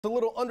A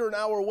little under an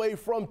hour away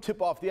from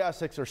tip-off, the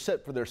Aztecs are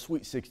set for their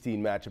Sweet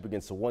 16 matchup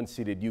against the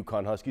one-seeded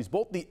UConn Huskies.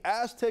 Both the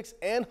Aztecs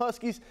and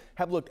Huskies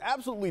have looked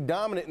absolutely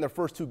dominant in their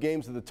first two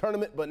games of the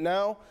tournament, but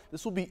now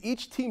this will be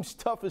each team's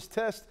toughest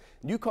test.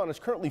 UConn is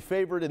currently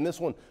favored in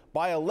this one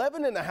by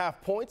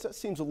 11.5 points. That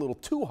seems a little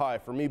too high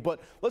for me, but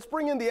let's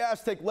bring in the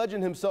Aztec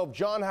legend himself,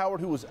 John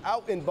Howard, who was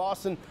out in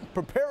Boston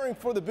preparing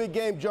for the big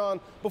game. John,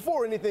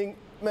 before anything,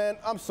 man,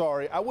 I'm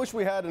sorry. I wish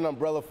we had an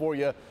umbrella for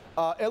you.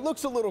 It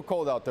looks a little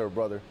cold out there,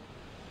 brother.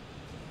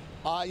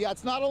 Yeah,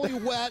 it's not only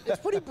wet,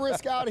 it's pretty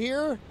brisk out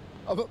here.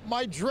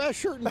 My dress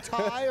shirt and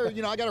tie,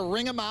 I got to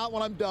wring them out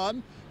when I'm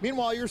done.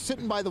 Meanwhile, you're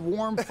sitting by the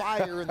warm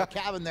fire in the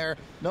cabin there,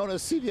 known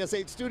as CBS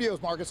 8 Studios,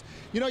 Marcus.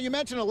 You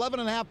mentioned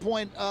 11.5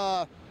 point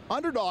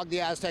underdog the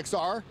Aztecs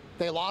are.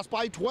 They lost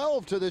by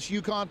 12 to this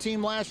UConn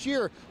team last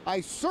year. I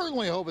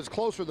certainly hope it's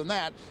closer than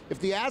that. If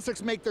the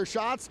Aztecs make their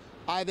shots,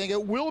 I think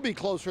it will be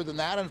closer than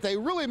that. And if they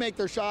really make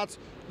their shots,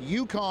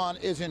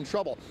 UConn is in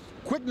trouble.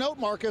 Quick note,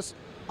 Marcus.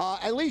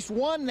 At least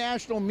one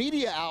national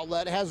media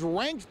outlet has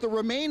ranked the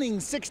remaining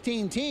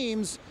 16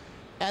 teams,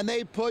 and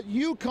they put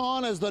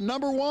UConn as the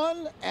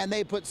 #1, and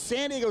they put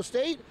San Diego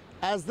State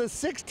as the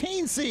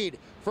 16 seed,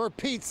 for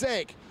Pete's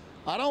sake.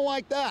 I don't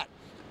like that.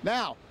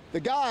 Now,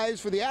 the guys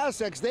for the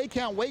Aztecs, they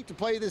can't wait to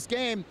play this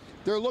game.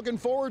 They're looking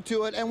forward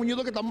to it, and when you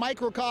look at the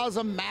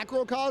microcosm,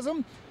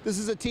 macrocosm, this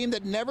is a team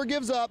that never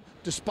gives up,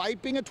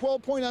 despite being a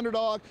 12-point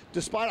underdog,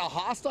 despite a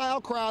hostile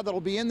crowd that'll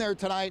be in there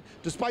tonight,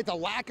 despite the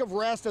lack of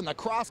rest and the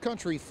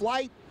cross-country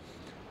flight,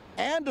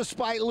 and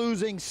despite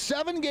losing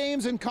 7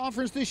 games in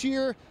conference this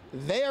year.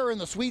 They are in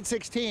the Sweet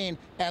 16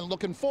 and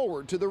looking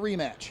forward to the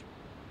rematch.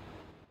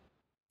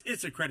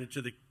 It's a credit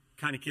to the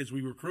kind of kids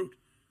we recruit.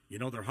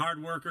 They're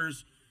hard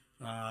workers.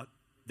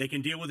 They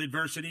can deal with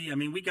adversity. I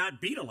mean, we got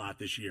beat a lot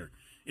this year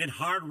in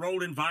hard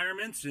road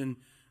environments and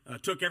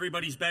took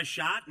everybody's best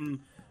shot, and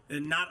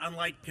not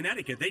unlike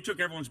Connecticut. They took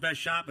everyone's best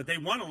shot, but they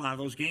won a lot of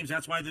those games.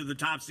 That's why they're the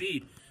top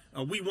seed.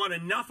 We won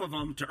enough of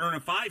them to earn a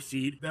 5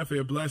 seed. Definitely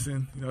a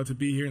blessing, to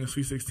be here in the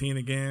Sweet 16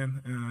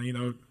 again.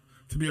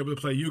 To be able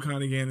to play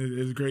UConn again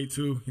is great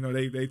too.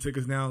 They took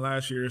us down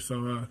last year,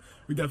 so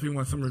we definitely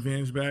want some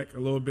revenge back a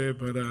little bit,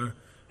 but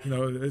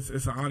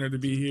it's an honor to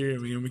be here,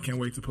 and we can't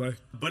wait to play.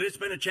 But it's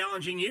been a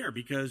challenging year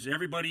because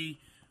everybody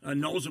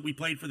knows that we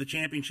played for the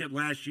championship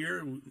last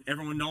year.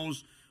 Everyone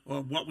knows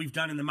what we've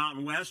done in the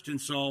Mountain West,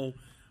 and so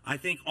I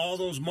think all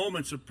those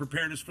moments have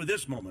prepared us for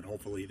this moment,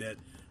 hopefully, that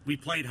we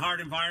played hard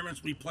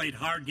environments, we played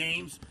hard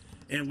games,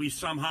 and we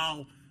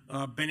somehow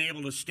been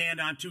able to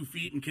stand on 2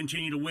 feet and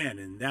continue to win.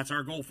 And that's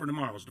our goal for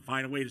tomorrow, is to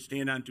find a way to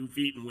stand on 2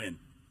 feet and win.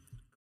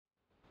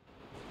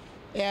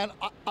 And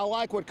I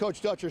like what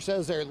Coach Dutcher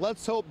says there.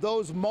 Let's hope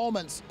those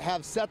moments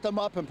have set them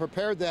up and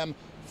prepared them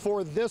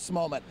for this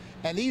moment.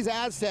 And these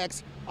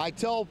Aztecs, I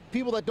tell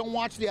people that don't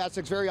watch the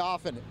Aztecs very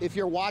often, if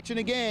you're watching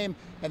a game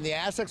and the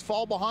Aztecs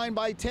fall behind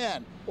by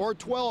 10 or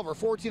 12 or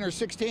 14 or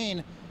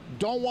 16,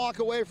 don't walk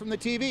away from the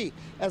TV.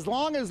 As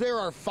long as there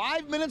are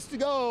 5 minutes to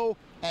go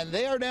and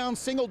they are down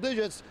single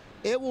digits,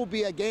 it will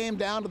be a game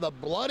down to the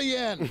bloody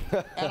end.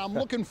 And I'm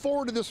looking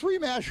forward to this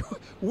rematch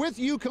with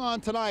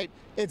UConn tonight.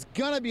 It's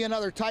going to be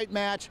another tight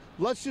match.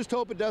 Let's just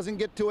hope it doesn't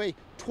get to a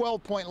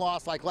 12-point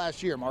loss like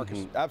last year,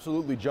 Marcus.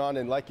 Absolutely, John.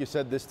 And like you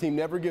said, this team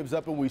never gives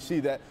up, and we see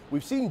that.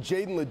 We've seen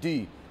Jaden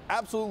Ledee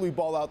absolutely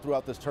ball out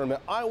throughout this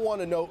tournament. I want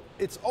to know,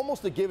 it's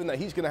almost a given that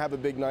he's going to have a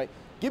big night.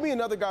 Give me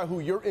another guy who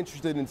you're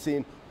interested in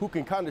seeing who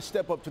can kind of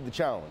step up to the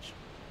challenge.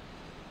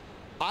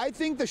 I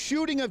think the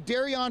shooting of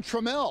Darion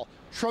Trammell.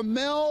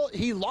 Trammell,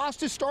 he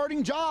lost his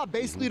starting job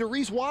basically to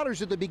Reese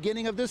Waters at the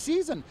beginning of this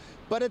season.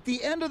 But at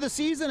the end of the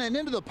season and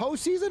into the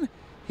postseason,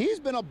 he's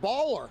been a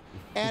baller.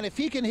 And if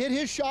he can hit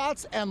his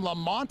shots, and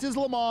Lamont is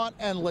Lamont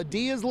and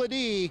Ledee is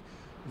Ledee,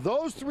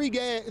 those three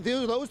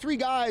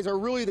guys are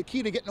really the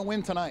key to getting a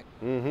win tonight.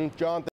 John.